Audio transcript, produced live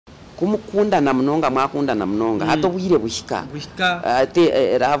kumukundana munonga mwakundana munonga hato bwire bushika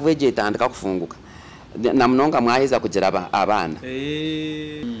ate ravweje tandika kufunguka na munonga mwaheza kugira abana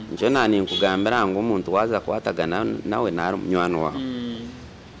nje nani nkugambira ngo umuntu waza kwatagana nawe na mnywano wa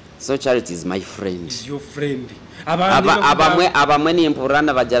so Charity is my friend. Is your friend. Abamwe ni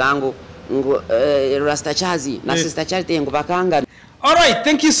impurana bajarango ngo Rasta Charz na Sister Charity ngo bakanga. All right,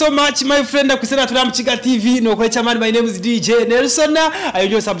 thank you so much my friend. Kusera turamchiga TV no kwecha man, my name is DJ Nelson.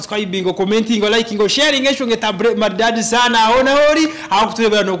 Ayo subscribing go commenting go liking go sharing esho ngetambre madadi sana aona hori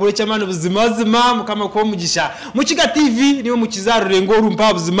akuturebera no kwecha man ubuzimazima kama ko mugisha muchiga TV niwo mukizarure ngo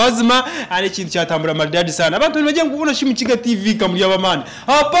urumpa ubuzimazima ari kintu cyatambura madadi sana abantu baje ngubona shi muchiga TV kamuri abamani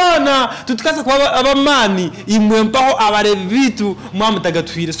hapana tutukasa kwa abamani imwe mpaho abarebe bitu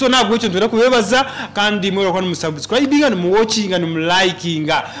mwamutagatwire so nabwo cyo ndura kubebaza kandi mwe ko musubscribing and mu watching and liking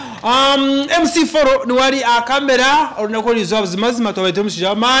MC4 ni wari a camera onako rizo abuzimazima twabaye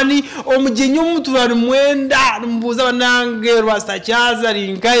musijamani omugenyo muturana mwenda mbuza banange Rasta Charz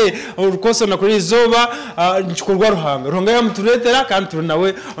ringaye urukoso nakuri izoba nchikorwa ruhanga ya muturetera kandi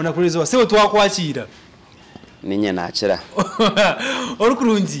turunawe onakuri izoba sewe twakwakira ninye nakira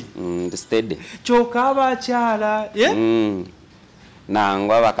orukurungi steady chokaba cyara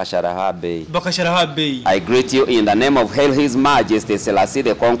Nangwa bakashara bei. I greet you in the name of Hail His Majesty Selassie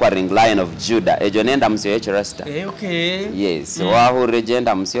the Conquering Lion of Judah. Ejonenda msio echo Rasta. Okay. Yes. Wahu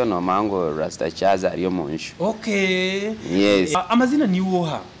regenda msio no mango Rasta Charz ariyo munshu. Okay. Yes. Amazina ni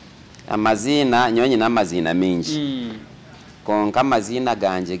woha. Amazina nyonyi na amazina mingi. Konka amazina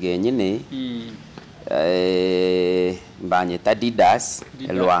ganje genyine. Mbanyeta Didas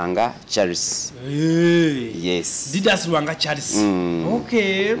Luanga Charz. Yes. Didas Luanga Charz.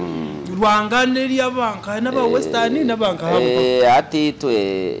 Okay. Luanga neri abanka naba western nabanka habo. Ati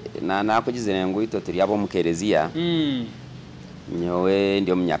twe nakugizire ngo ito turi abo mukerezia. Nyowe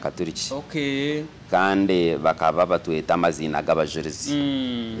ndio munyakaturiki. Okay. Kandi bakaba batweta amazina g'abajurizi.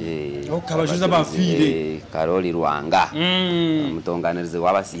 Abajurizi abafire. Karoli Luanga. Mutonganirize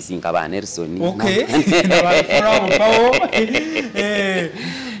wabasisi nkaba Nelson. Okay.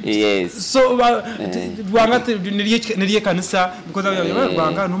 Yes. So Luanga niriye kanisa because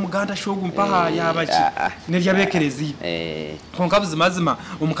Luanga n'umuganda shogu mpaha yabachi. Niriye bekerezi. Konkabuzimazima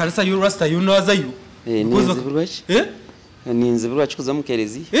umukanisa y'u Rasta yunazayo. Ninze burwachi kuza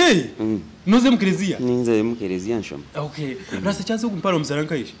mukerezi. Noze mukerezia. Ninze mukerezia nshoma. Okay. Rasta Charz ukumpara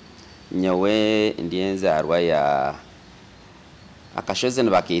umusarankaisha. Nyawe ndienze arwa ya akashoze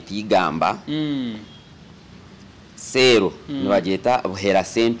nibaketi igamba. Sero nibageta buhera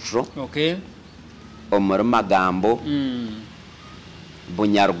centro. Okay. Omoro magambo.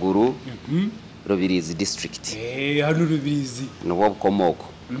 Bunyaruguru. Rubirizi district. Hano Rubirizi. Nuwo bukomoko.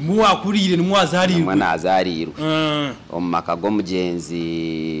 Muwakurire numwazariru. Mwana azariru. Omakago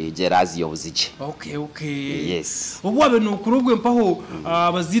mugenzi Gerazi yobuzije. Okay. Yes. Ubwabe nukurugwe mpaho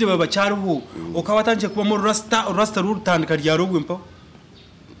abazire babacaruho ukawatanje kuba mu Rasta rutandika rya rugwe mpaho.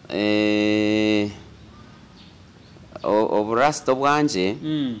 Oburasta bwanje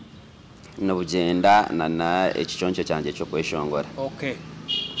nobugenda na ekichoncho cyanje cyo kweshongora. Okay.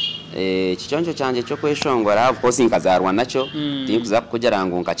 Kichoncho cyanje cyo kweshongora of course nkazarwa naco tinkuza kugira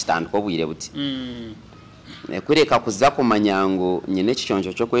ngo nkakitandika obwire buti kureka kuza kumanyango nyine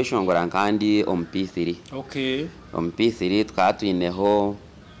kichoncho cyo kweshongora kandi MP3. Okay. MP3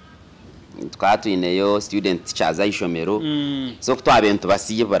 twatwineyo student Chaza ishomero so kutwabentu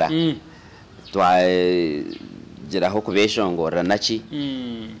basiyibura twageraho kubeshongora naci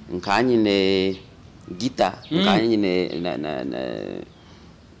nkanyine gita nkanyine na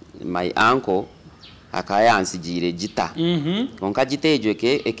my uncle akayansigire gita konka gitejo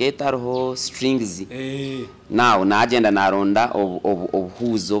eketaroho strings now nagenda naronda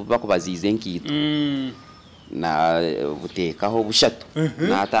obuhuzo bakubazize nkito na butekaho bushatu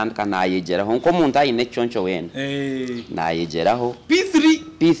natandika nayegeraho nko muntu ayine cyoncho wene nayegeraho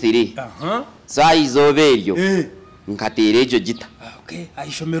P3 sayizoberyo nkaterejo gita. Okay.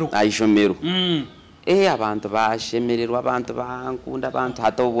 Ayishomero abantu bashemererwa abantu bankunda abantu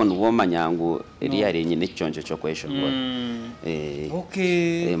hatobona uwomanyango eri nyine cyonjo cyo kweshongora.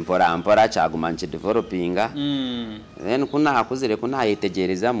 Okay. Mpora cyaguma nje developinga then kuna kuzire kuna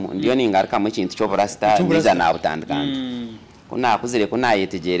yetegerezamo ndiyo ningaruka mu kintu cyo Rasta niza nabutandikanda kuna kuzire kuna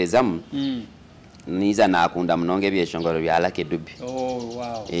yetegerezamo niza nakunda mnonge byeshongoro byalake dubi.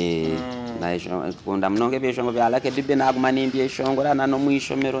 Wow. Na kunda mnonge byeshongoro byalake dubi naguma nimbiye shongora na no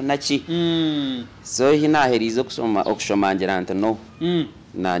mwishomero naci so hina herizo kusoma okushomangira nto no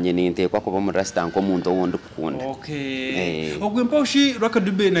nanye nintekwa kuba mu Rasta nko muntu wundi kukunda. Okay. Ogwe mpaushi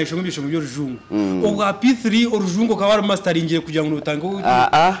Rakadube na ishongo bishongo byo rujungu. Ogwa P3 orujungu kawari masteringe kugira ngo utange.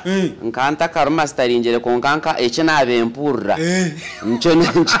 Nkanta kar masteringe ko nkanka eche nabe mpurra. Ncho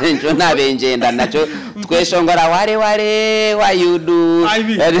nabe ngenda nacho tweshongora ware wayudu.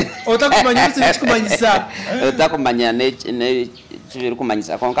 Otakumanyisa chikumanyisa. Otakumanya ne chibiri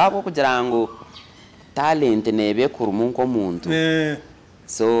kumanyisa konkabo kugira ngo talent nebe kurumunko muntu.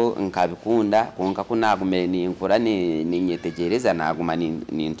 So nkabikunda konka kunagume ni nkura ni nyetegereza naguma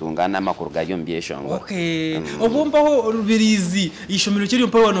ni ntungana makuru gayo mbyeshongo. Okay. Obumbaho rubirizi ishomero kiri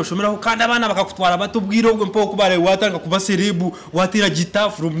mpa wana ushomeraho kandi abana bakakutwara batubwira ubwo mpa kubare watanga kuba serebu watira gita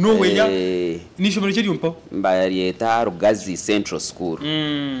from nowhere. Ni ishomero kiri mpa mbayarieta Rugazi Central School.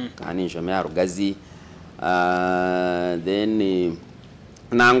 Kandi ishomera Rugazi then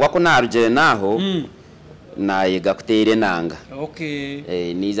nangwa ko narugere naho na yiga kutere nanga.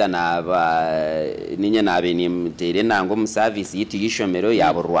 Okay. Niza ninye nabe ni mutere nanga mu service yitishomero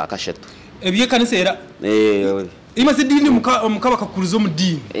yabo rwakashatu. Ebiye kanisera. Imase dini mukabakakuruzo mu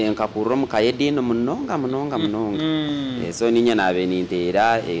dini. Nkakuro mukaye dini munonga. So ninye nabe ni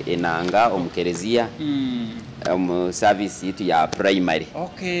ntera enanga omukerezia. Mu service yitu ya primary.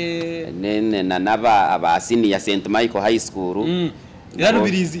 Okay. Nene naba aba senior St Michael High School.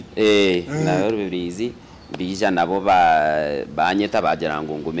 Yarubirizi. Na rubirizi. Bija nabo banyeta bagira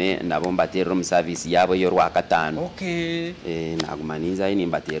ngo ngume nabo mbatero mu service yabo yo rwakatano. Okay. Nagumaniza ini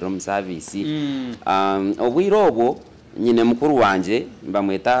mbatero mu service. Obwirobo nyine mukuru wanje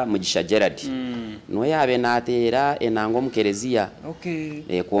mbamweta Mugisha Gerard. No yabe natera enango mukerezia.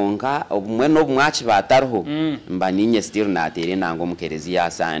 Okay. Konka obumwe no bumwachi batarho mba ninye still natere enango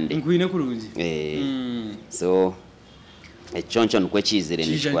mukerezia Sunday. Ngwine kurungi. So echoncho nukwechizire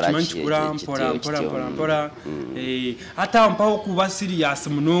nishikora mpora hata mpaho kuba serious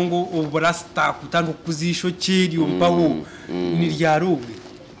munongo oburasta kutanga kuzisho cheri mpaho ni ryarubwe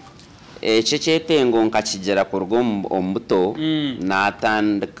chechetengo nkakigera ku rugo ombuto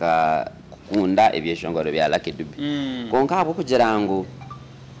natandika kukunda ebyeshongoro bya Lucky Dube konka abo kugira ngo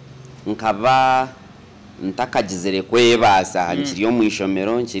nkaba ntakagizere kwebasa nkiri yo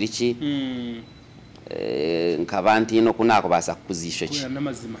mwishomero nkiriki nkabanti no kunako basa kuzisho ki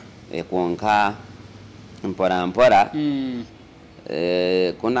konka mpora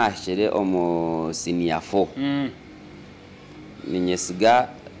kunashere omu senior 4 ninyesiga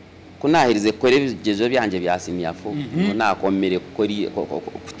kunahirize kore bigezo byanje bya senior 4 nakomere kuri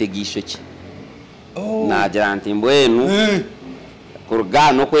kutegisho ki nagira nti mbwenu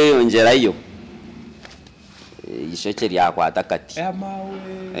kurugano kweyongerayo ishokeri yakwata kati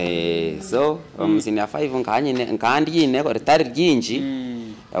so senior 5 nkandi yine ko ritari ryinji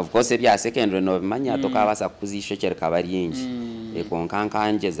of course bya secondary no bimanya tokabasa kuzishokera kabaryinji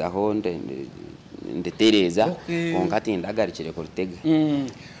konkankangezaho ndetereza konkati ndagarikire ku rutega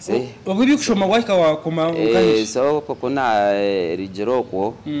ubwo bikushoma waka wakoma ukahisha so kokona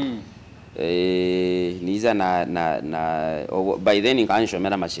rigiroko niza na by then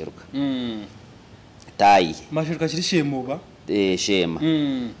nkanshomera mashiruka tai mashiruka kiri shemoba shema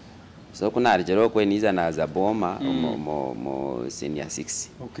so kuna rigiroko niza naza boma mo senior 6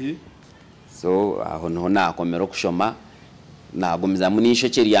 okay so aho no nakomera kushoma nagumiza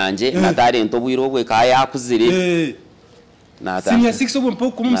munishokeri yanje natarento bwirobwe kaya kuzire senior 6 ubu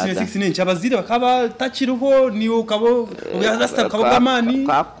mpoko mu senior 6 nencha abazire bakaba tachiruho niyo kabo uyazasta kabogamani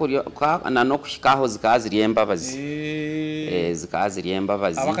kwa nano kushikaho zikaziriyemba bazi zikaziriyemba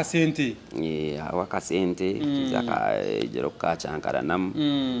bazi abakasente abakasente kizaka jero kacankara nam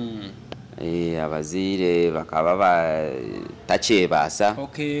abazire bakaba ba tache basa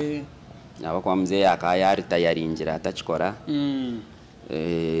okay nabo kwa mzee akayarita yaringira atachikora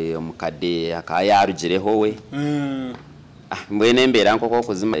omukade akayarugireho we mbwene mbera nkoko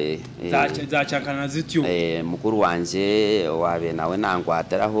kuzima zacankana zityo mukuru wanje wabe nawe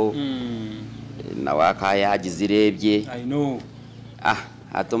nangwateraho nawe akayagizirebye I know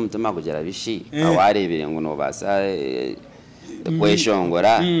hato mutuma kugera bishi awarebere ngo no basa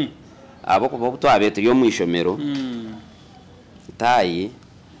kweshongora abo kubo twabetu yo mwishomero tayi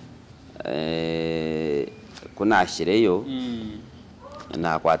kunashireyo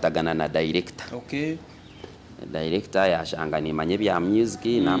nakwatagana na director okay director yashangani manye bya music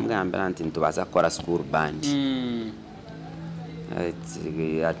namugambira nti ntubasa gukora school band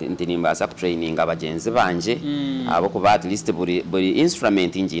ati nimbasa ku training abagenzi banje abo kuba at least buri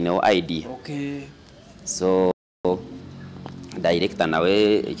instrument ingine idea okay so director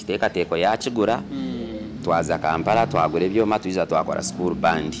nawe ikiteka teko yakigura twaza Kampala twagure byoma tuiza twakora school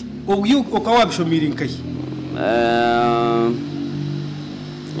band ubwo ukawabishomira inkayi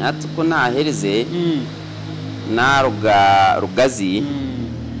atuko nahereze na rugazi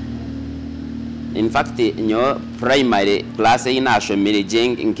in fact nyo primary class y'inashomere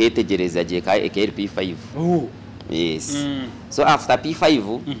jeng nketegereza je ka P5 yes so after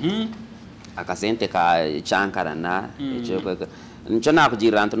P5 akasente ka chankarana ncho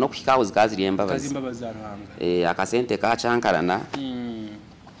nakugira nto no kwikaho kazi ryembabazi akasente ka chankarana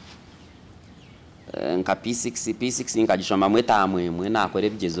nka P6 nkajishoma mwe nakore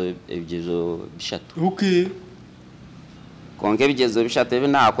bigezo bishatu okay konke bigezo bishatu ebe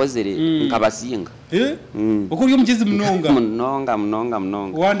nakozere nkabasinga uko uri umugezi mnonga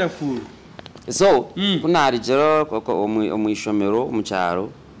wonderful so kunari jero koko omwishomero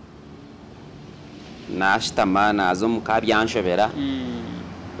umucyaro nashitama nazo mukabyanshobera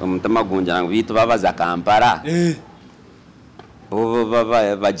umutama gunjana bitu babaza Kampala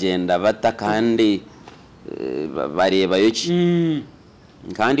bagenda batakandi bareba yoki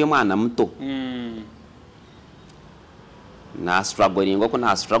kandi umwana muto na struggling ngo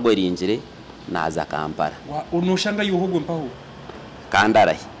na struggling naza Kampala unushanga yuhugwe mpaho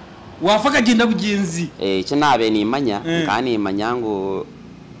kandarahi wafaka genda bugenzi cyo nabe nimanya kandi imanyango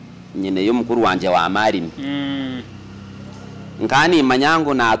nyine yo mukuru wanje wa marimi nkani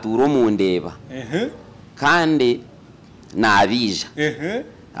imanyango naturo mu ndeba kandi nabija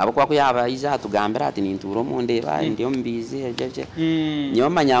abo kwa kuyaba iza tugambira ati ninturo mu ndeba ndiyo mbizi jeje nyo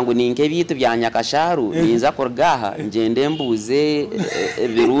manyango ninke bitu bya Nyakasharu ninza korgaha ngende mbuze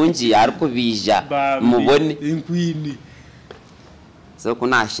birungi ariko bija mubone inkwini so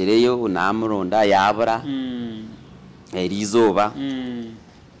kunashireyo unamuronda yabura erizoba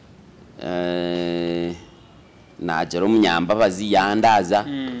najero munyambabazi yandaza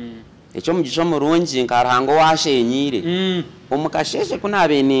echo mugisho murungi nkarango washenyire umukasheshe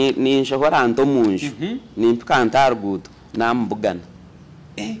kunabe ni nshobora nto munju nimpikantargudo nambugana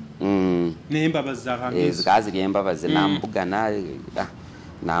nembabazi zahangiza zikazi ryembabazi nambugana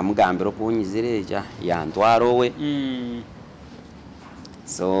namugambira kunyizireja yantwarowe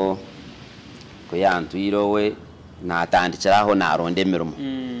so ko yantwirowe natandikiraho naronde mirumo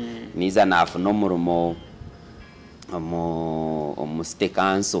niza nafu no murumo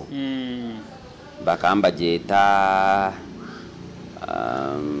omustekanso bakamba jeta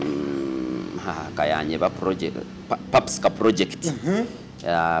kayanye ba project papska project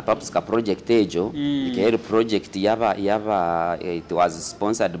papska project ejo ikere project yaba it was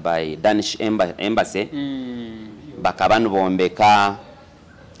sponsored by Danish embassy bakabanu bombeka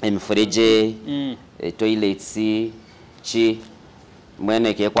emfreje toilets chi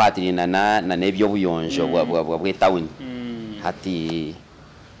mwene ke kwatirina na nebyo buyonjo bwa town hati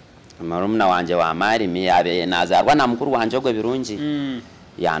marumna wanje wa marimi yabe nazarwa na mukuru wanje gwe birungi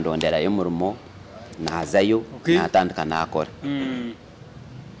yandondera yo murumo nazayo natandika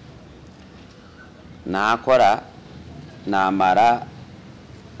nakora namara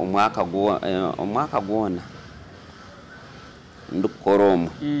umwaka gwona ndukoromo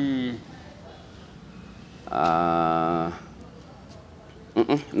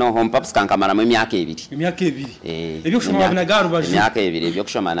no home paps kankamara mu myaka ebiri ebyo kushoma binagaru baju myaka ebiri ebyo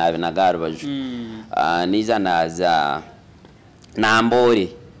kushoma na binagaru baju niza naza nambore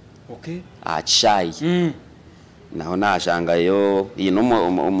achai naho nashanga yo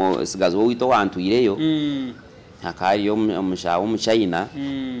ino sigazo wito wantuireyo akari yo umushawo mu China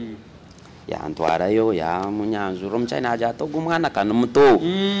yantwarayo ya munyanzuro mu China aja to gumwana kana muto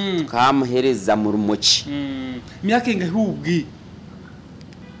kamuhereza mu rumoki myaka ngahubwi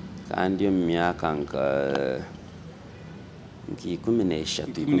kandi yo myaka nki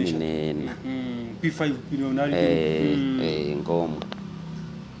 14 P5 milionari ngomo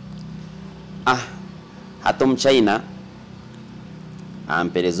hato mu China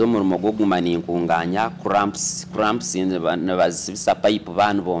amperezo mu rumo gugumani nkunganya cramps bazisibisa pipe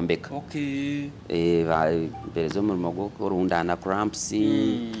bantu bombeka amperezo mu rumo gurundana cramps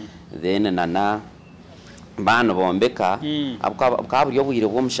then nana bantu bombeka abukaburiyo bwire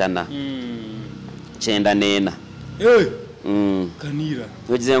bwo mushana cenda nena kanira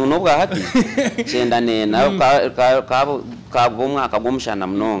tugize ngo nubwa hati cenda nena kabo mwaka gwo mushana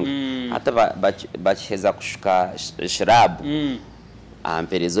mnonga hata bacheza kushuka shirabu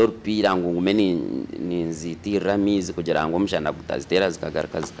amperezo rupira ngo ngume ninzitira mizi kugira ngo mushana gutazitera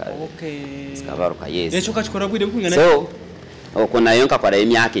zikagaruka zikabaruka yes echo kachikora bwire bwingana so okona yonka kwara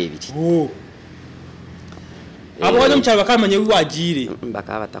imyaka ibiri abo bajya mu cyaro bakamanye wagire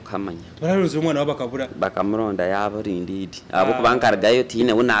bakaba takamanya bararuze umwana wabakabura bakamuronda yabo rindidi abo kubankaragayo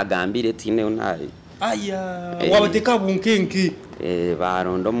tine unagambire tine unaye aya wabateka bunkenki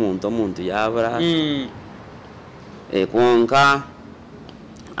barondo muntu yabura konka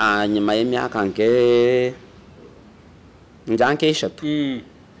nyuma y'imyaka nke njanke 3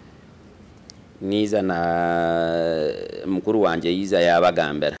 niza na mukuru wanje yiza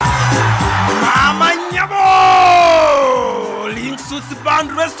yabagambera mama nyabo Linksutsi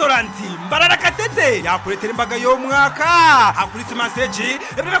Band Restaurant Mbarara Katete yakuretera imbaga yo mwaka hakuritse message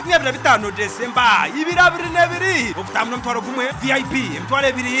 2025 December 2022 okutamuna mtwaro gumwe VIP mtwaro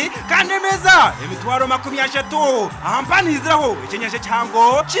 2 kandi meza emitwaro 30 ahampaniziraho ekenyashe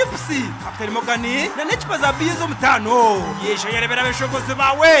cyango chipsi Captain Mogani na nechipa za bizo mutano yesha yarebera beshokoze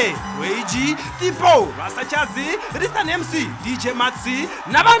bawe Weiji Tipo Rasta Charz Rista MC DJ Maxi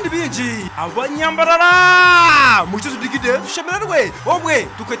nabandi binji abanyambarara mukizo digide shemerwe obwe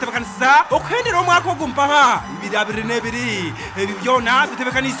tukwetebakanisa okwendera omwaka ogumpaha 2022 ebi byona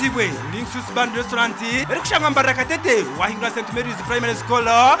bitebekanisiwe Linksutsi Band Restaurant eri kushanga Mbarara Katete wahingura St Mary's Primary School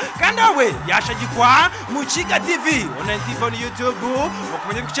kandi awe yashagikwa mu Chiga TV online TV on YouTube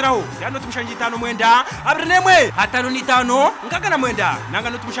okumenya bikiraho yano tumushanji 5 mwenda 2 5 ngaga na mwenda nanga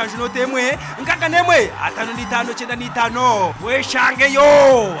no tumushanji note emwe ngaga nemwe 5 9 weshange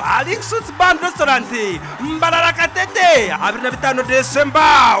yo Linksutsi Band Restaurant Mbarara Katete 25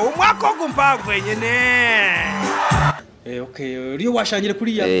 December umwaka ogumpa gwenyene okay riyo washangire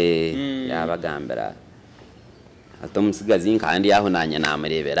kuri ya yabagambera atomusigazi kandi yaho nanye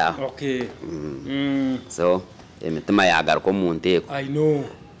namurebera okay so emitima yagaruko mu nteko I know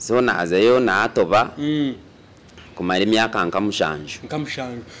so nazayo natoba kumara imyaka nkamushanje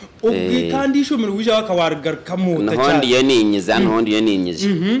ubwi kandi ishomero wije wakawargaruka mu ntondi yo ninyiza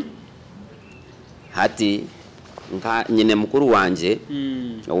hati nka nyine mukuru wanje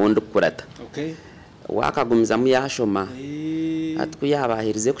wundi kurata okay wakagumiza mu yashoma atku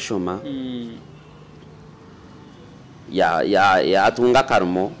yabahirize kushoma yatunga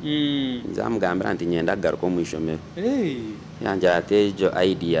karumo nzamugambira nti nyenda garuko mu ishomero yanje atejo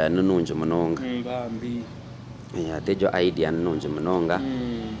idea nununje munonga mbambi atejo idea nununje munonga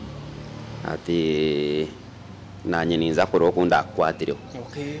ati nanye ninza kuro kunda kwatiro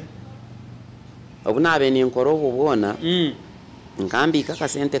okay obunabe ni nkoro ubona nkambi kaka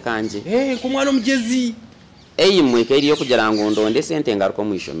sente kanje kumwana omugezi eyimwe keriyo kugira ngo ndonde sente ngaruko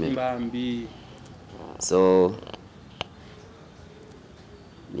mu ishomero mbambi so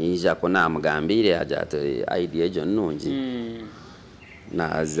nija ko namugambire ajato idea jo nunji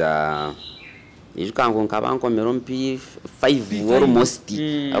naza ijukango nkabankomero mpi 5 almost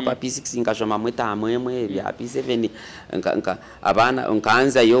akwa P6 nkashoma mweta amwemwe bya P7 nka abana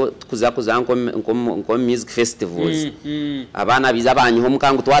nkanza yo kuza nko music festivals abana biza banyu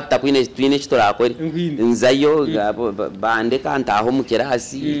homukangu twatta twine kitorakore nzayo bande kanta aho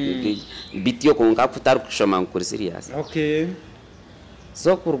mukirasi bityo konka kutaru kushoma kuri serious okay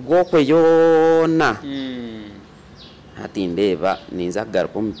so kurgokwe yona hati ndeba ninza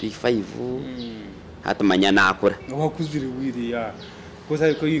garuko mu P5 hata manya nakora wakuzire wiri ya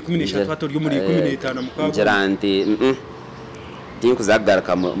koza ko 13 batoryo muri 15 mukago ngeranti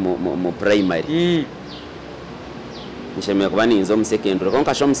tinkuzagaruka mu primary nshemeye kuba ninzo mu secondary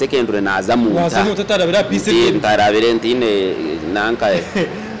konka sho mu secondary naza mu waza mu tatarabira P7 ntarabire ntine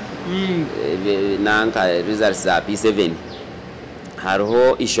nanka results za P7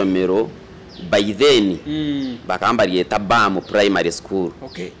 hariho ishomero by then bakambariye tabamu primary school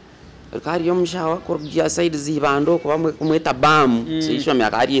okay kari yo mshawa kurya side zibando kuba kumweta bamu sisho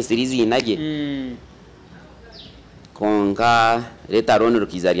myakari esirizi inage konka leta rono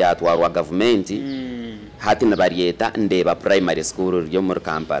rukizari atwarwa government hati na barieta ndeba primary school yo muri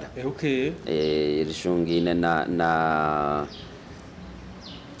Kampala okay rishungine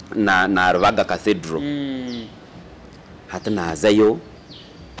na Rubaga Cathedral hati nazayo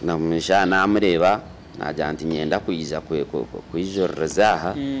na msha namureba najanti nyenda kuyiza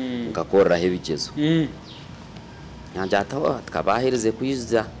kwijorzaha ngakora hebigezo njata tukabahirize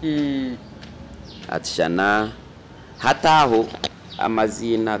kwiza atshana hataho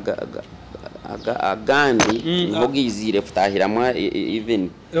amazina agandi ngogizire kutahiramwa even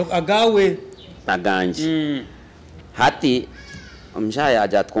agawe aganje hati umshaya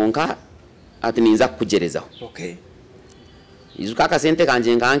ajatkonka ati ninza kugerezaho okay izuka kasente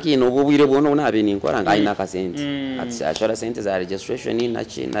kanje nkanki no bubwire bono nabe ninkora ngai nakasente ati ashora sente za registration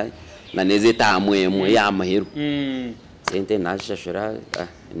na nezeta amwe ya maheru sente nashashora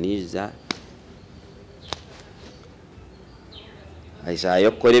niza aisha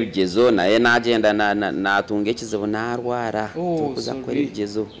yokore byezo naye nagenda natunge kizibu narwara tukuza kore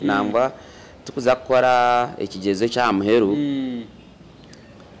byezo namba tukuza kora ekigezo cya muheru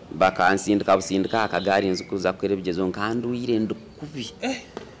bakansindika busindika akagari nzukuza kwerebegezo nkanduire ndukubi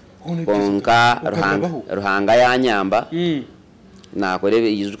konka ruhanga ya nyamba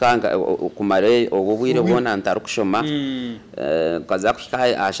nakorebe yizukanga kumare obubwire bona ntarukushoma kaza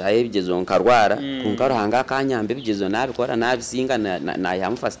kushika ashaye bigezo nkarwara kunkaro hanga kanyambe bigezo nabikora nabisinga na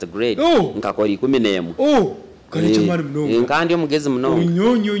ya first grade nkakora 11 kare cyamari mnongo kandi yo mugeze mnongo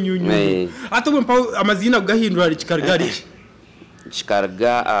nyonyonyonyo ato mpa amazina gahindura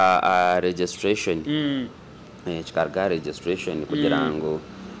chikarga registration chikarga registration kugira ngo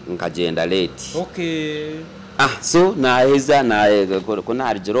nkagenda late so naheza na kuna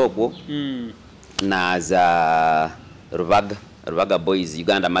arjirogo naza rubaga boys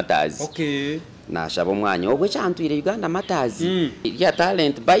Uganda Matazi nashaba umwanya obwe cyantwire Uganda Matazi ya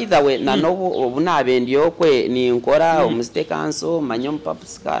talent by the way na nobo obunabendi yokwe ni nkora umustekanso manyom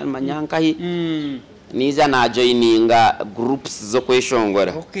papska manyankahi niza na joininga groups zo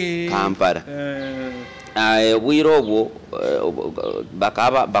kweshongora Kampala wirobo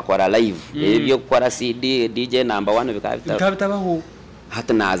bakaba bakora live ebyo gukora CD DJ number 1 bikabitabaho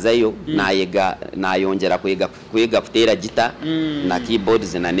hata nazayo nayongera kwega kutera gita na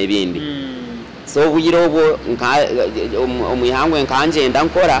keyboards na nebindi so wirobo umuyangwe nkanje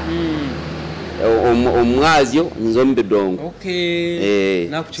ndankora umwazyo nzombidongo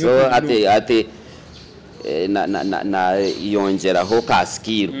so ate na yongera ho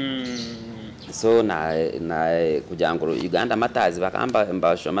kaskiru so na kujanguro Uganda Matazi bakamba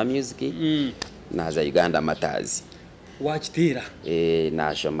mbashoma music naza Uganda Matazi wachitira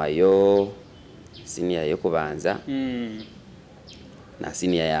nashoma yo senior yo kubanza na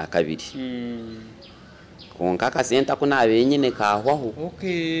senior ya kabiri konka kasenta kuna abenyine kahwaho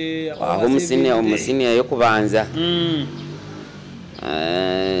aho umusenior yo kubanza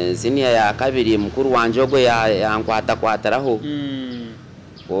senior ya kabiri mukuru wanje ogwe yankwata kwataraho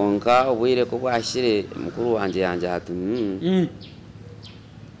konka ubwire ko bwashire mukuru wanje yanje hati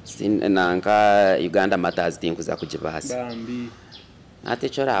nanka Uganda Matazi tinkuza kujibasa bambi ate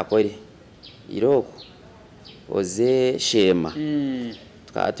chora akore iroko oze shema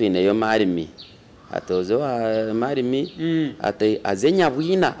twatwine yo marimi atozo marimi ate azenya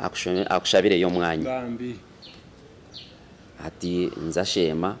bwina akushabire yo mwanya bambi ati nza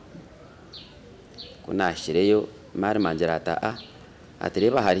shema kunashireyo marimi anjerata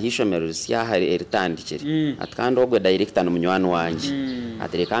atereba hari hishomero rusya hari eritandikire atkandi ogwe director n'umunywani wanje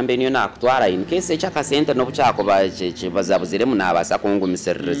aterekambe niyo nakutwara in case cyaka center no bucako bazabuzire munabasa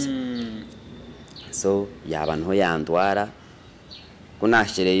kungumiserereza so yabantu yandwara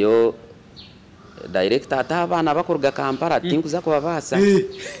kunashireyo director atabana bakorga Kampala tinkuza ko babasa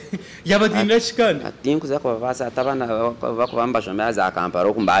yabadinira chikandi tinkuza ko babasa atabana bakubamba shomera za Kampala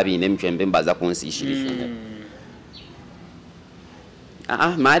okumbabine mchembe mbaza kunsishirishwe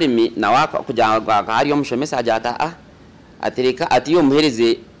marimi na wako kujanga hariyo mushomesa ajata atereka atiyo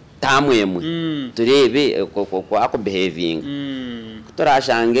muhereze tamwemwe turebe ko ako behaving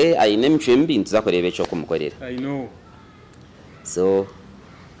kutorashange ayine mchembi ntuzakorebe cyo kumukorera I know so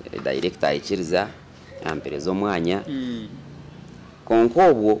director ikiriza amperezo mwanya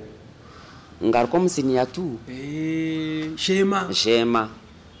konkobwo ngarko musiniya tu shema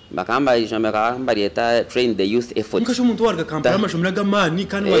bakamba ijambe kamba leta train the youth effort nkasho muntu warga Kampala amashomera gamani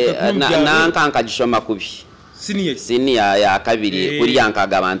kandi watakumbyara nanka gishoma kubi senior ya kabiri kuri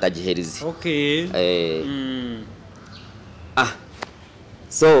yankaga abantagihereze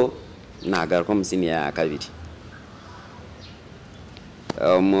so nagarko musiniya ya kabiri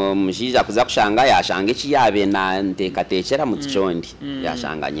mushija kuza kushanga yashanga iki yabe na ntekatekera mu ticondi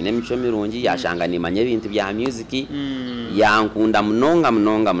yashanga nyine mico mirungi yashanga nimanye ibintu bya music yankunda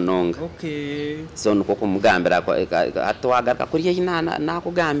munonga so nuko kumugambira hato wagaruka kuri ye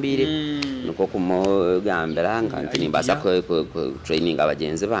nakugambire nuko kumugambira nkanti nimbasa ko training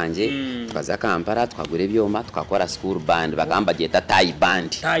abagenzi banje tukaza Kampala twagure byoma twakora school band bagamba geta tie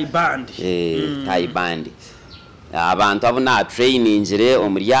band abantu abona training jire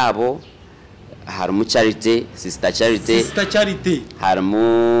omuryabo harimo sister charity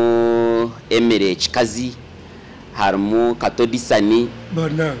harimo emerech kazi harimo katodisani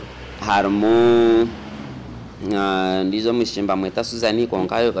bana harimo ndizo mushimba mweta Suzani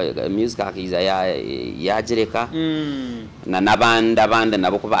konka music akiza ya jereka na nabanda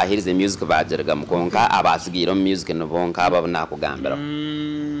nabo ko bahirize music bajerega mukonka abasigiro music no bonka babona kugambira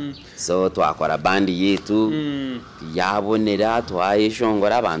so twakora bandi yetu yabonera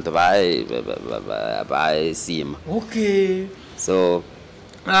twayishongora abantu ba sima so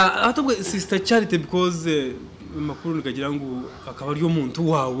atubwe sister Charity because makuru nikagira ngo akaba ari yo muntu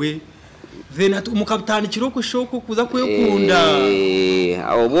wawe then umukapitani kiroko shoko kuza kwekunda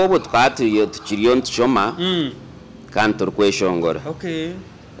obobo twaturiyo tukiriyo ntshoma kandi turkweshongora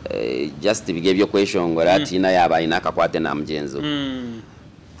just bige byo kweshongora ati na yabaye nakakwate na mugenzo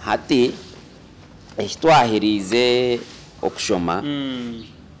hati twahirize okushoma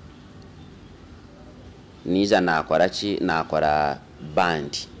nija nakora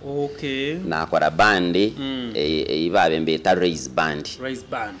band. Okay. Nakora band ibabe mbeta raise band.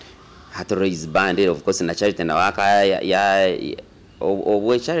 Hata raise band of course na charity na waka ya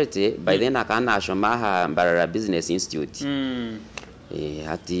obwe charity by then akana ashoma Mbarara Business Institute.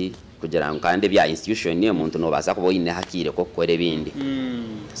 Hati kugira nkande bya institution niyo muntu no basa kubo ine hakire ko kore bindi.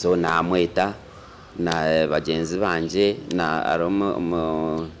 So namweta na bagenzi banje na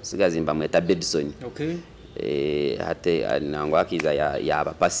aromo sigazimba mweta Bedson. Okay. Hate nangwa kiza ya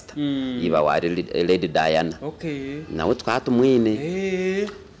aba pastor iba wa Lady Diana. Okay. Nawe twatumwine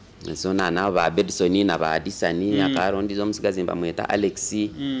so na ba Bedson na ba Disani akarondi zo musigazimba mweta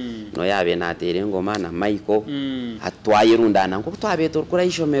Alexi no yabe natere ngoma na Michael hatwayirundana ngo twabeto kura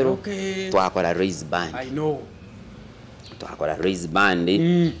ishomero twakora raise band. I know. Twakora raise band.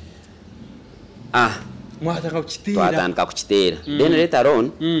 Mwataka kuchitira. Twataka kuchitira. Then later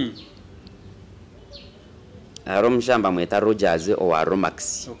on Romshamba mweta Rogers owa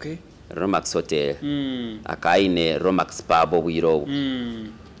Romax. Okay. Romax Hotel. Akaine Romax Pub obwirobo.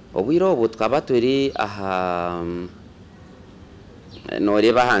 Obwirobo tukaba turi aha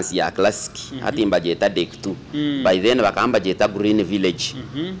noreba hansi ya classic hati mbageta deck 2 by then bakamba jeta Green Village.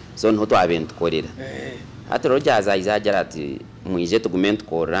 So nho twabent korera. Hati Rogers aizajara ati mwije tugument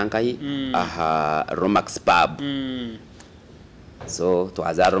korankai aha Romax Pub. So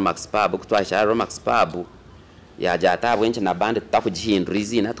twaza Romax Pub kutwasha Romax Pub ya jata bwenche na band tutakujihindura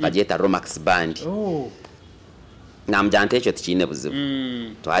izina tukajeta Romax Band. Na mjante echo tichine buzibu.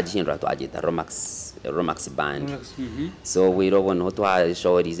 Twajihindura twajeta Romax Band. So wirobo no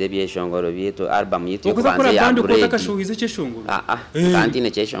twashorize byeshongoro byeto album yitu kwanze ya band ko takashohize cyeshongoro. Kandi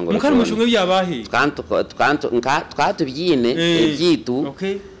ne cyeshongoro. Mukari mushongo byabahe. Tukatubyine byitu.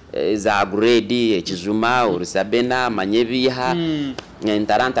 Okay. Za grade ekijuma urusabena manyebiha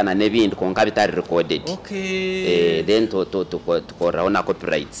ntaranta na nebindi konka bitari recorded. Okay. Then tukora ona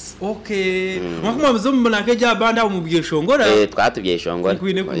copyrights. Okay. Makuma mzomu nakeja banda umubyeshongora. Twatubyeshongora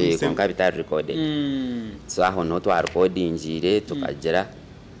konka bitari recorded. So aho no twa recording njire tukagera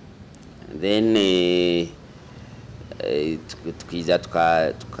then tukiza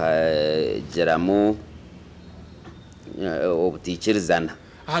tukagera mu obutichirizana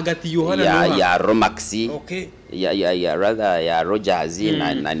hagati Yohana ya Romax. Okay. ya rather ya Rogers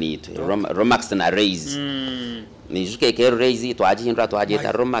na nito Romax na Raise nijuke ke Raise twajihindura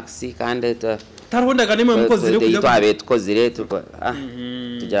twajeta Romax kandi tarhonda kanema mukozire kujya twabe tukozire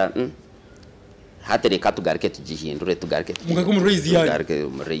tujya hatereka tugarike tujihindure tugarike mugako mu Raise yayo tugarike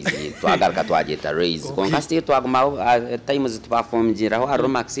mu Raise twagarika twajeta Raise konkasti twaguma times twaformjira ho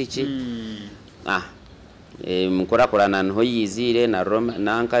Romax iki mukorakorana nho yizire na Roma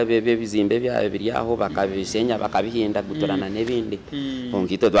nanka bebe bizimbe bya biri aho bakabishenya bakabihinda gutorana nebindi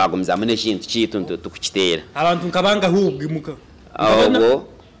onkito twagumza mune shintu chitu tukukitera abantu nkabanga hubwe muka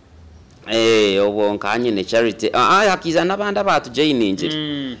obo nkanye ne charity yakiza nabanda batu joiningira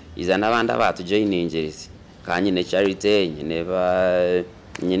iza nabanda batu joiningira kanye ne charity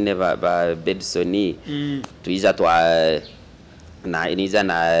nyine ba Bedson tuiza twa na iniza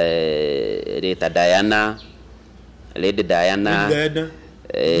na Lady Diana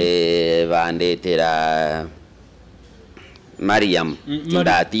bandetera Mariam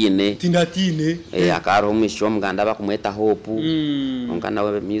Tindatine akaro mwisho muganda bakumweta Hope onkana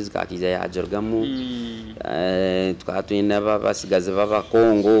we music akiza ya jorgamu twatwina basigaze baba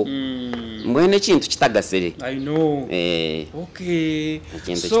Kongo mwene kintu kitagasere. I know. Okay.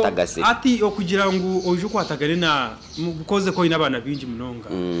 Kintu kitagasere ati okugira ngo oje kwatagane na bukoze ko inabana binji munonga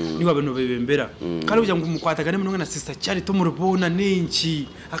niba abantu bebembera kandi ujya ngo mukwatagane munonga na sister Charity murubona nenki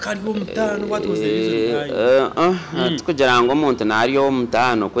akari bo mutano watoze bizo kugira ngo umuntu nariyo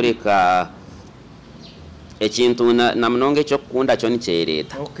mutano kureka ekintu na mnonge cyo kunda cyo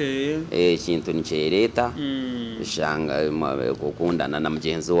nicereta. Okay. Ekintu nicereta shanga gukundana na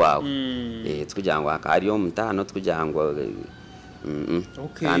mugenzi wawe tukugira ngo akariyo mutano tukugira ngo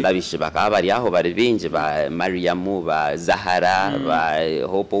kandi abishe bakaba bari aho bari binje ba Mariam ba Zahara ba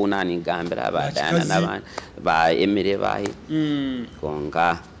Hope unani gambira ba Diana n'abandi ba Emire bahe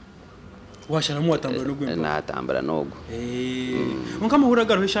konka washana mu watambara no gwemba natambara nogo nkama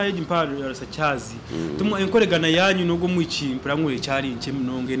huragaro hishaye imparo ya Rasta Charz tumu enkoregana yanyu nogo mwichimpura nkure cyari nke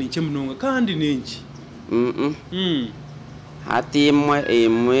munonge ni nke munonga kandi nenki hati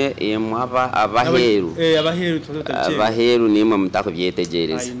imwe abaheru abaheru nimwe mutako I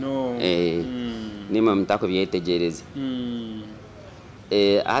byetegereza know. nimwe mutako byetegereza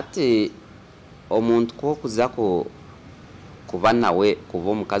ati omuntu ko kuza ko kuba nawe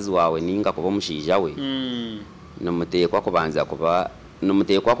kuba omukazi wawe ninga kuba omushija we nomutekwa kubanza kuba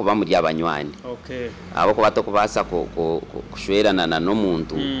nomutekwa kuba muri abanywani abo kuba to kubasa kushwerana na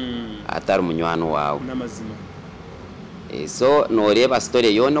nomuntu atari munywani wawe n'amazima so noreba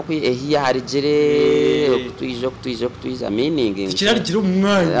story yo no ehiya harijire kutwije meaning kirarigire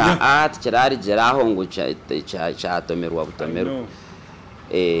umwanya kirarigire aho ngo cyatomerwa butomerwa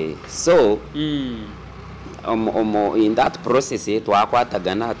so in that process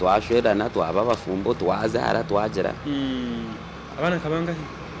twakwatagana twashwerana twaba bafumbo twazara twagera abana kabanga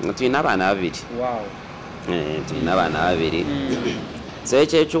twina abana babiri wow twina abana babiri so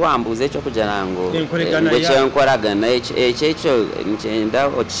cyo wambuze cyo kugira ngo cyo nkoragana cyo ngenda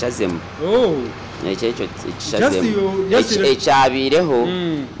okishazemo cyo kishazemo cyabireho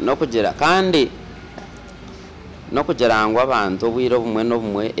no kugira kandi no kugira ngo abantu bwiro bumwe no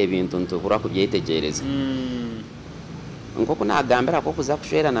bumwe ebintu ntubura kubyitegereza ngo kunagambira ko kuza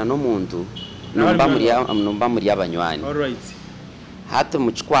kushwerana no muntu numba muri abanywani all right hata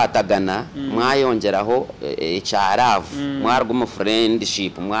muchikwatagana mwayongeraho cyaravu mwarwo mu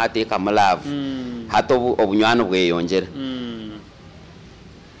friendship mwateka mulavu hata obunywano bweyongera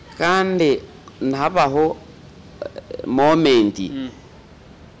kandi nabaho moment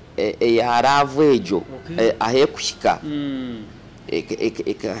yaravu ejo ahe kushika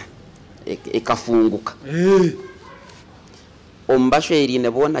ekafunguka ombashweri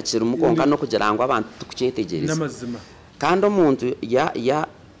nebona kiri mukonka no kugira ngo abantu tukucetegereza n'amazima kandi omuntu ya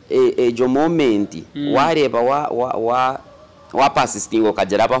ejo moment wareba wa persisting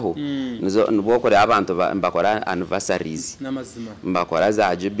okagera baho nizo kore abantu mbakora anniversaries n'amazima mbakora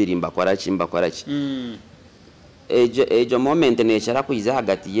za jubilee mbakora ki ejo moment necera kuiza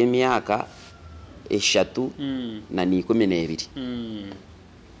hagati y'emyaka 3 na 12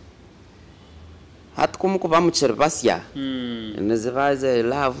 hatkumu kuba mucervasya nezivaze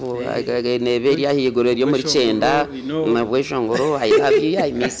love neberi ahigoro ryo muri 9 nabweshongoro I love you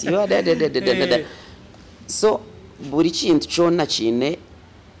I miss you so buri kintu cyona kine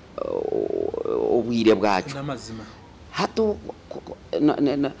ubwire bwacu n'amazima hato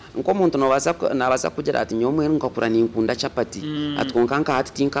nko muntu nabaza kugira ati nyomwe ngakura ninkunda chapati atkonkanka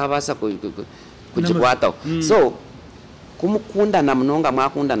hati tinkabasa kujikwataho so kumukunda na mnonga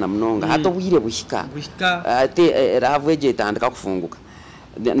mwakunda na mnonga hato bwire bushika ate ravweje itandika kufunguka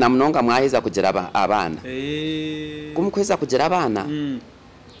na mnonga mwaheza kugira abana kumukweza kugira abana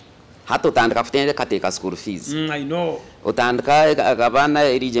hato utandika futende kateka school fees I know utandika abana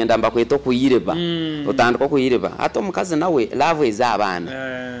irigenda mbakweto kuyireba utandika kuyireba hato mukazi nawe lave za abana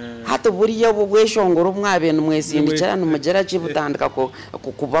hato buriya bweshongoro mwabene mwesindi cyane mugera kibutandika ko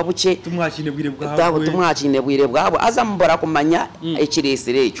kubabuke tumwakine bwire bwabo azambora kumanya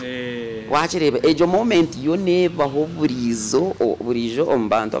ekiresire cyo wakireba ejo moment yo neba ho burijo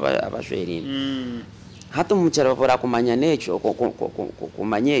ombantu abashwerine hato mucyara bora kumanya necho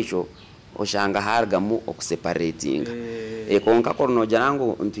kumanya echo oshanga hargamu okuseparating konka koronojera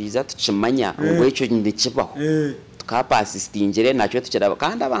ngo ntuiza tuchimanya ngo echo ndikibaho tukapasistingire nacyo tukira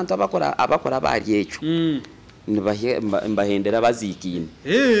kandi abantu abakora bari echo nibahendera bazikine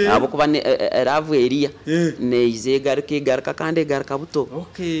abo kuba ravu area neize garka kandi garka buto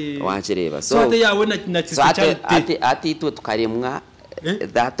wakireba so ate yabona na ati tu tukaremwa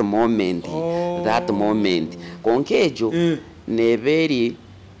that moment konkejo neberi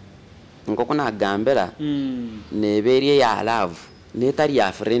ngoko nagambera neberi ya love netari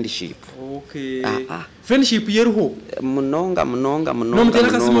ya friendship friendship yeruho munonga no mutera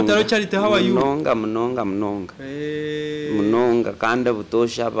kasimotaro charite how are you munonga kandi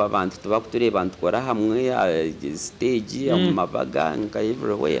butosha abantu tubakuture bantu kora hamwe stage amabaga nka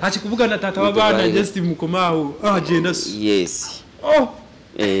everywhere hachi kuvuga na tata wabana just mukomaho agenda yes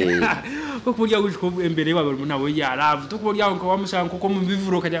ko kurya gushiko embere baba nabo yaravu to kurya ngo wamushanga kuko mu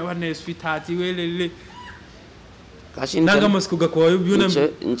bivuro kajya bane sweetheart welele kashinga masiko gakwayo byona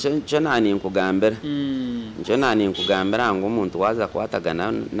nce nani nkugambera ngo umuntu waza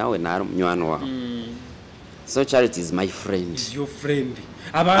kwatagana nawe na mnywano wawe so Charity is my friend is your friend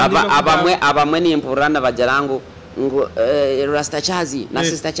abamwe ni impurana bajarango ngo Rasta Charz na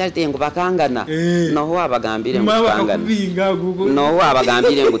Sister Charity ngo bakangana no abagambire ngo tukangana no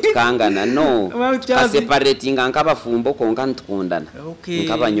abagambire ngo tukangana no separating nk'abafumbo konka ntukundana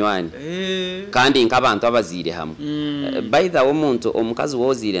nk'abanywani kandi nk'abantu abazire hamwe by the way umuntu omukazi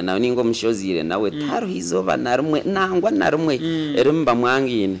wozire nawe ningo mushozire nawe taruhizoba narumwe nangwa narumwe erimba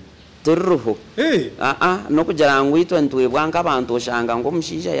mwangine turuho no kugira ngo itwe ntwebwa nk'abantu oshanga ngo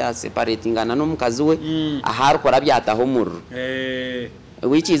mushija ya separatingana n'umukazi we aharukora byataho murro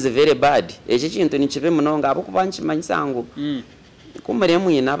which is very bad eje kintu nikibe munonga abo kubanchimanya sangu kumare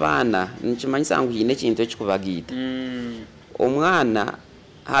mwina abana nikimanya sangu yine kintu ekikubagita omwana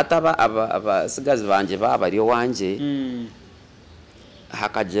hataba abasigazi banje babariyo wanje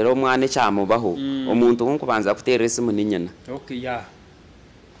hakagera omwana cyamubaho omuntu nkubanza kutera isimu ninyana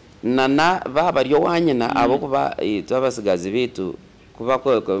nana babariyo wanyina abo kuba twabasigazi bitu kuba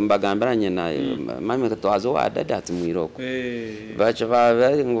ko mbagambiranye na mami katwazo wa dada atumwiroko bacha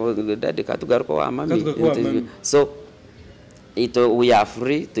ngo dada katugaruko wa mami so ito we are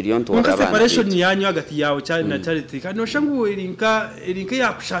free turiyo abana separation yanyu hagati yawe cyane na Charity kandi oshangu irinka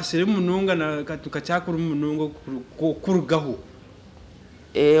yakushashire mununga na katuka cyakuru munungo kurugaho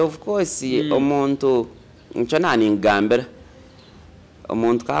of course omuntu nco nani ngambira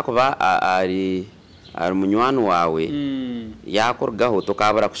omuntu kakuba ari munywani wawe yakurgaho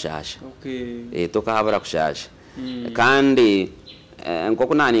tokabura kushasha tokabura kushasha kandi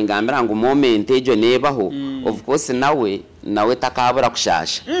nkoko nani ngambira ngo moment ejo nebaho of course nawe takabura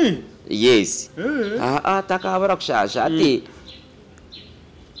kushasha yes takabura kushasha ati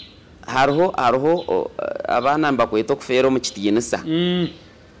hariho abana mbakweto kufero mu kitiyinisa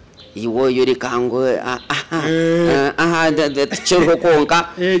iwo yori kango chiro konka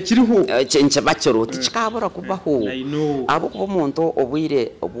kiriho chenche bachoro tikabura kubaho abo kuba umuntu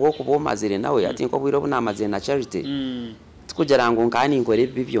obwire obwo kubomazire nawe ati ko bwire obunamazire na Charity tukugira ngo nkani ngore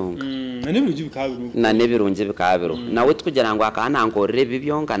bibyonga na nebirunje bikabiro nawe tukugira ngo akana ngore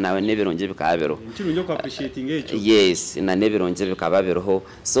bibyonga nawe nebirunje bikabiro kirunje ko appreciating echo yes na nebirunje bikababiro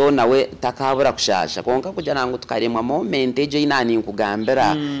so nawe takabura kushasha konka kugira ngo tukaremwa moment ejo inani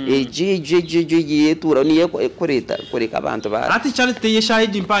nkugambira eje tura niye kureka abantu ba ati Charity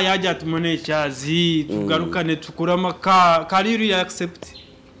yeshahidi impa yaje atumone cyazi tugarukane tukurama kariru ya accept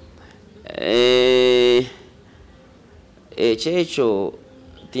checho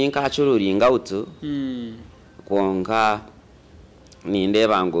tinka chururinga utu konka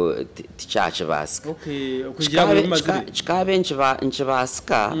nindeba ngo tichache baska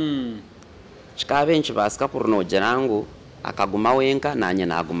chikabe nchibaska kurno jerangu akaguma wenka nanye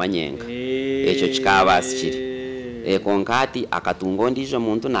naguma nyenga echo chikabasiki konkati akatungondijo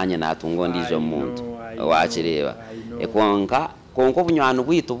muntu nanye natungondijo muntu wachireba konko bunywano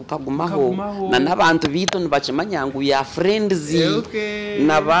bwitu bukagumaho na nabantu bitu nibachimanya ya friends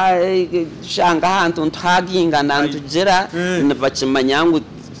na ba shanga hantu nthaginga nantugera nibachimanya ngo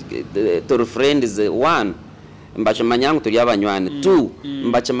to friends one mbachimanya ngo turi abanywani two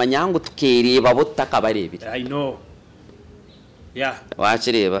mbachimanya ngo tukereba bo tutakabarebira I know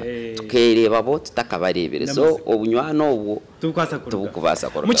wachireba tukereba bo tutakabarebira so obunywano obwo tubukubasa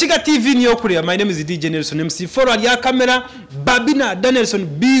kora Mukiga TV niyo kureba. My name is DJ Nelson MC forward ya camera Babina Danielson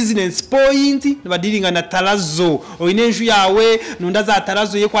business point nabadiringa na Tarazo oinenju yawe nunda za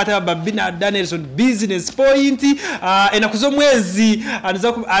Tarazo ye kwata Babina Danielson business point enakuzo mwezi anaza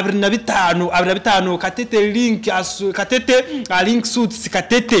 25 katete link katete link suits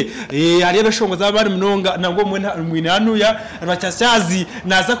katete ariye shongo za bari munonga nango mwinanu ya Rachashazi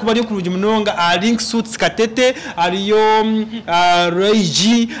naza kubari kurungi munonga link suits katete ariyo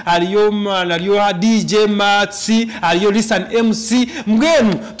Reiji aliyo DJ Matsi aliyo Listen MC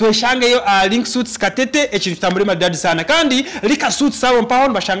mwenu tueshanga yo link suits katete ekintu tambure madadi sana kandi lika suits sabo mpaho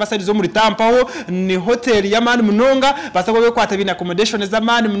bashanga side zo muri tampaho ni hotel ya mani munonga basako kwata bina accommodation za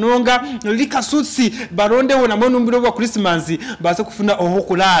mani munonga lika suits baronde wona mono mbiro wa Christmas basa kufuna oho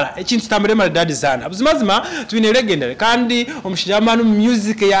kulala ekintu tambure madadi sana abuzimazima tubine legendary kandi omushijamanu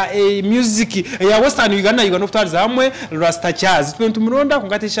music ya Western Uganda kutariza hamwe Rasta Charz tumuronda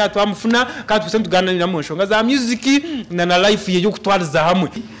kungatisha twamufuna kandi tuse tuganira mu nshonga za music na life ye yo kutwariza hamwe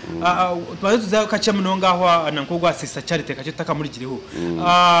twaze tuzakacha munonga aho nankogwa Rasta Charity kacyo muri gireho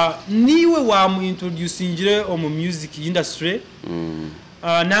niwe wa mu introducingire mu music industry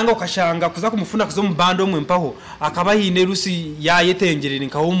nanga ukashanga kuza kumufuna kuzo mu bando mwe mpaho akaba hine rusi yayetengerere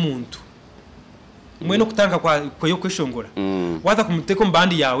nkaho umuntu mweno kutanga kwa yo kweshongora waza kumuteko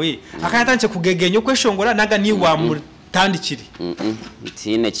mbandi yawe akayatanche kugegenyo kweshongora naga ni wa tandikiri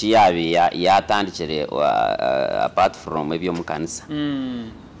tine kiyabi yatandikire apart from ebyo mukanisa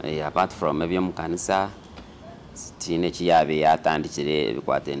apart from ebyo mukanisa tine kiyabi yatandikire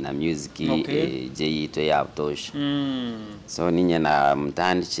bikwate na music je yito ya butosha so ninye na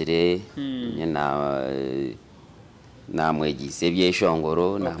mtandikire nyena namwegise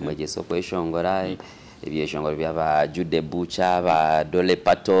byeshongoro namwegise kweshongora ebyeshongoro byaba Jude Butcher ba Dolly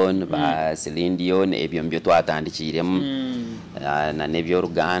Parton ba Celine Dion ebyo mbyo twatandikiremu na nebyo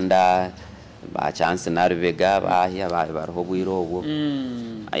Ruganda ba Chance na Rubega bahya bariho bwirobwo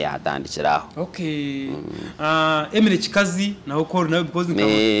ayatandikiraho. Okay. Emile Kikazi naho ko nawe because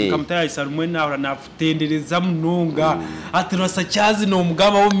nkamutaya Salumwe naho nafutendereza munonga ati Rasta Charz no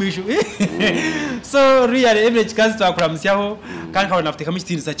mugaba wo misho. So really Emile Kikazi twakuramusyaho kandi kabona nafuteka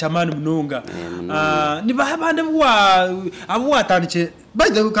mishitini sa chamani munonga. Ni bahabande abo watandike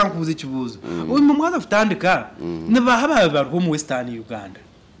bajya kankubuza ikibuzo. Uyu mumwaza futandika ni bahaba bariho mu Western Uganda.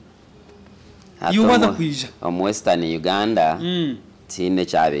 Yuwaza kwija mu Western Uganda tine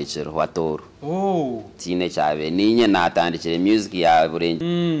cyabecero watoro tine cyabe ninye natandikire music ya burenge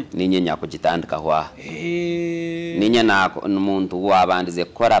ninye nyakugitandika hwa ninye na umuntu wabandize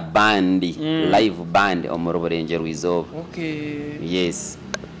kora bandi live band omuro burenge rwizoba. Yes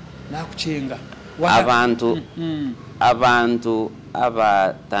nakucenga abantu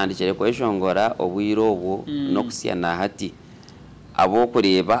abatandikire ko eshongora obwirobo no kusyana hati abo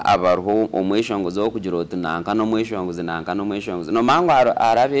kureba abaruho umweshongozi wo kugira otunanka no mweshongozi nanka no mweshongozi no mango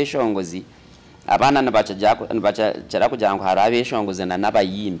arabeshongozi abana nabachara kugira ngo harabeshongozi na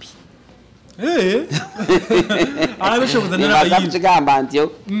nabayimbi arabeshongozi na nabayimbi kigamba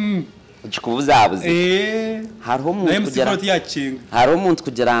ntiyo kikubuzabuze hariho umuntu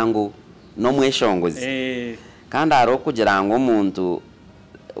kugira ngo no mweshongozi kandi hariho kugira ngo umuntu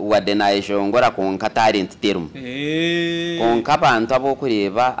wadenayeshongora konka talent term konka abantu abo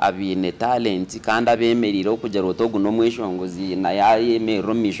kureba abine talent kandi abemeriro kugera otogu no mweshongozi na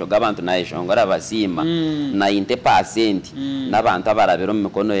yayemero misho gabantu nayeshongora basima 90% nabantu abarabero mu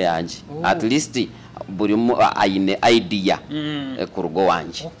mikono yanje at least buri ayine idea kurugo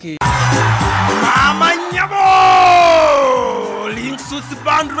wanje. Mama nyabo Linksuits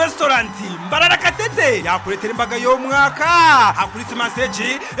Band Restaurant Mbarara Katete yakuretera imbaga yo mwaka hakuritse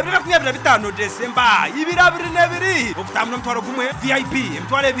message ebyo 25 December 2022 okutamuna mtwaro gumwe VIP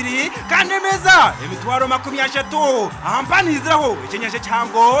mtwaro 2 kandi meza emitwaro 30 ahampaniziraho ekenyashe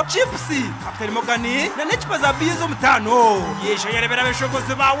cyango chips Captain Mogani na nechipa za bizo mutano yesho yarebera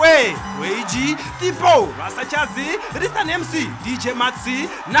beshogoze bawe Weiji Tipo Rasta Charz Rista MC DJ Matsi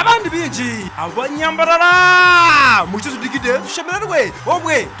nabandi binji abanyambarara mukizo digide shemerwe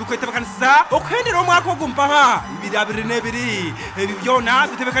obwe tukwetebakanisa okwendera omwaka ogumpaha 2022 ebi byona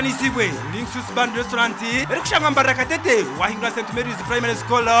bitebekanisiwe Linksuits Band Restaurant eri kushanga Mbarara Katete wahingura St Mary's Primary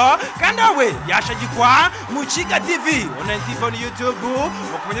School kandi awe yashagikwa mu Kiga TV online TV on YouTube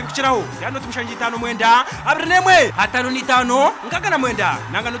okumenya bikiraho yano tumushanji 5 mwenda abirenemwe 5 ngaga na mwenda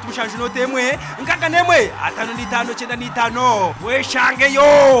nanga no tumushanji notemwe ngaga nemwe 5 weshange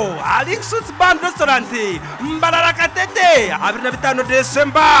yo Linksuits Band Restaurant Mbarara Katete 25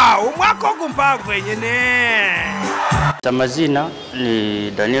 December umwaka ogumpa gwenyene. Tamazina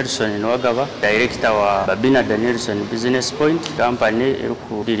ni Danielson Nwagaba, director wa Babina Danielson Business Point company eri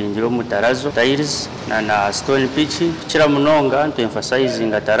diringiro mu Tarazo Tiles na Stone Pitch kira munonga to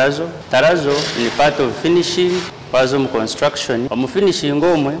emphasizing Tarazo ni part of finishing bazo mu construction mu finishing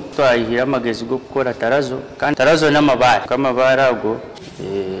omwe twahira magezi go gukora Tarazo kandi Tarazo n'amabara kamabara ago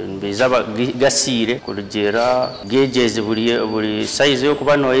bizaba gasire kurugera gauges buri size yo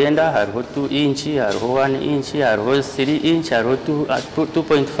kuba noyenda hariho 2 inch hariho 1 inch hariho 3 inch hariho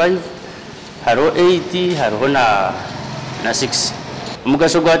 2.5 hariho 80 hariho na 6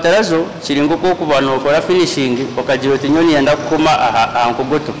 umugasho gwa Tarazo kiringo ko kubano okora finishing okagira tinyoni yenda kuma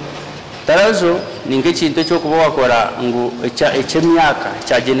ankogoto. Tarazo ninge kintu cyo kuba wakora ngo ecemyaka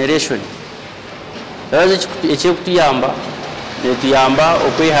cha generation. Tarazo ecyo kutuyamba netuyamba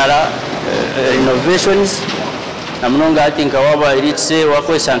okwihara innovations na munonga atinka waba iritse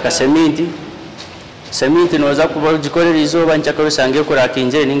wakwesanga cement noza kuba gikorera izoba nchaka rusange kora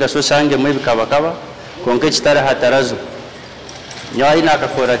kinje ninga so sange mwe bikabakaba konke kitara hatarazo nyayi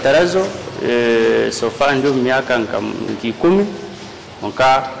nakakora Tarazo sofa ndio myaka nkikumi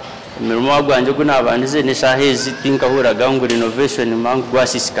onka mirimo agwanje kuna abandize ne shahezi tinka huraga ngo innovation mangu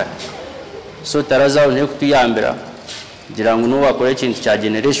gwasisika so Tarazo ne kutuyambira gira ngo no wakore ikintu cya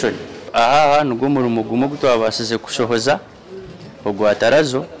generation aha nugo murumo gumo gutwabasise kushohoza ogwa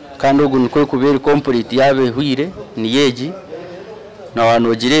Tarazo kandi ugu niko kubera complete yabe hwire ni yeji na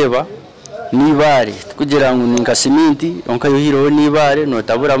abantu gireba nibare kugira ngo ninka cement onka yohiro nibare no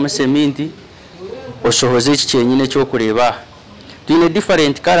tabura mu cement oshohoze iki cyenyine cyo kureba twine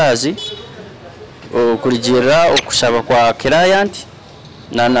different colors kurigera okushaba kwa client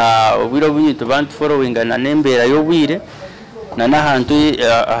na obwiro bwito bantu following na nembera yo bwire na nahantu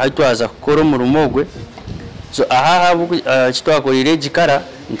ahatwaza kukora mu rumogwe so aha kitwakorire gikara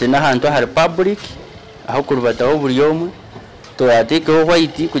nte nahantu hari public aho kurubataho buri yomwe tuyatekeho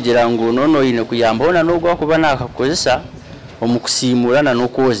white kugira ngo nono ine kuyambona no gwa kuba nakakozesa omukusimurana no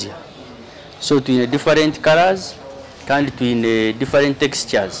kozya so tuine different colors kandi tuine different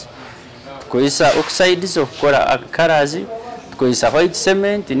textures tukozesa oxides okukora colors tukozesa white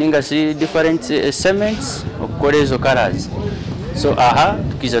cement ninga si different cements okukora ezo colors so aha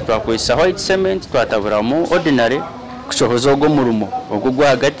tukiza twakozesa white cement twataburamu ordinary kushohoza go murumo ogugwa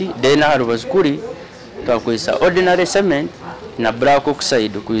hagati then harubazukuri twakozesa ordinary cement na black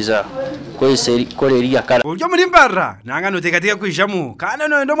oxide kuiza koise koreria kara uryo muri mbara nanga notekateka kwijamu kana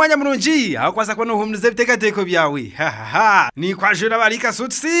no ndo mwanya murunji aho kwasa ko no humnize bitekateko byawe ni kwajura barika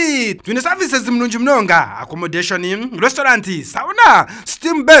sutsi twine services murunji mnonga accommodation restaurant sauna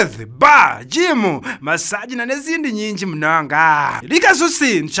steam bath bar gym massage na nezindi nyinji mnonga rika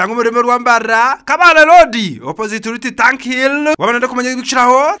sutsi nchango mureme rwambara kabala road opposite route tank hill wabana ndakumanya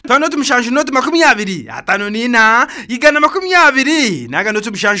bikiraho tano tumshanje note 20 atano nina igana 20 naga note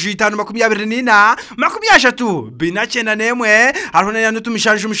tumshanje 5 nina 30 binachenda nemwe arona ya note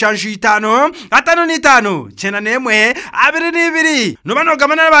tumshanje 5 atano ni 5 chenda nemwe 22 no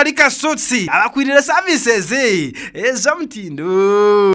banogamana barika sutsi abakwirira services ezo mtindo